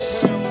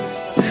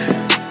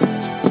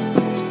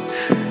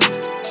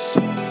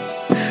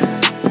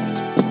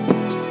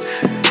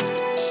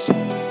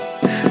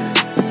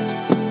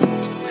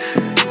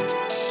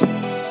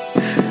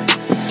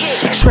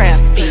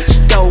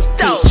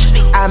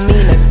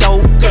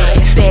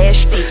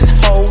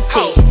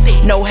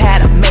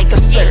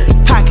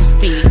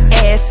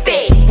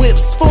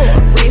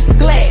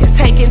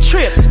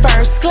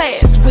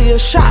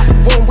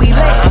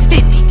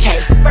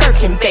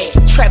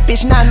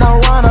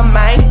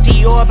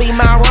be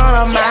my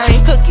runner,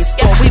 man. Cookie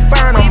store, we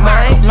burn 'em,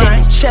 man.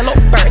 Limoncello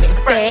burning,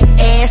 fat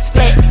ass,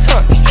 flat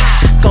tummy.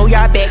 Go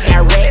yard back,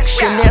 got racks.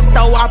 Chanel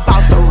store, I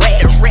bought the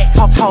rack.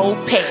 Whole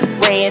pack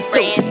ran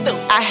through.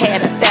 I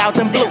had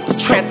 1,000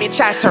 blues. Trap bitch,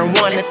 I turned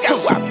 1 to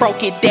 2. I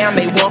broke it down,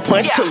 made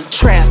 1.2.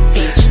 Trap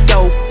bitch,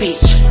 dope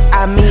bitch.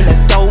 I mean a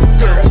dope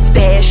girl.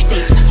 Stash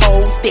this,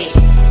 hold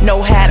that.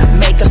 Know how to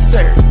make a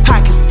serve.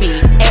 Pockets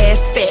big,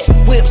 ass fat.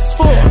 Whips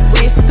form,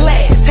 wrist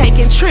glass.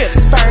 Taking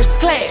trips,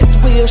 first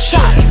class. Wheel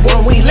shot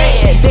when we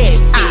land.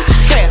 That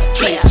bitch, trap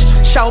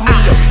bitch. Show me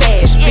your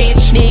stash,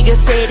 bitch. Nigga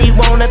said he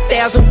want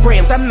 1,000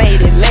 grams. I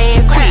made it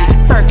land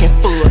quick. Birkin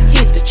full,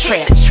 hit the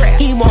trap.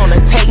 He wanna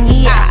take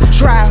me out.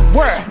 Dry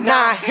work,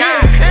 not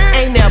here.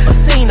 Ain't never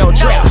seen no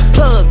drought.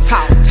 Plug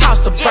talk, toss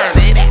the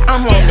burn.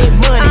 I'm on that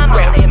money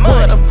route.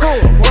 What I'm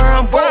doing, where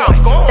I'm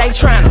going. They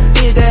tryna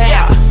figure it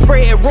out.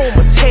 Spread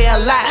rumors, tell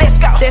lies.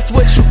 That's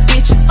what you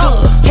bitches do.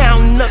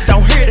 Counting up,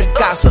 don't hear the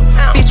gossip.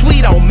 Bitch,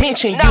 we don't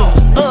mention you.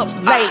 Up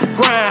late,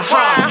 grind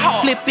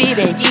hard. Flip it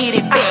and get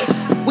it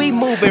back. We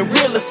moving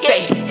real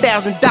estate.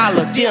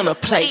 $1,000 dinner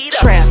plate.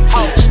 Trap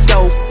bitch,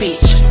 dope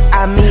bitch.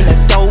 I mean a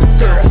dope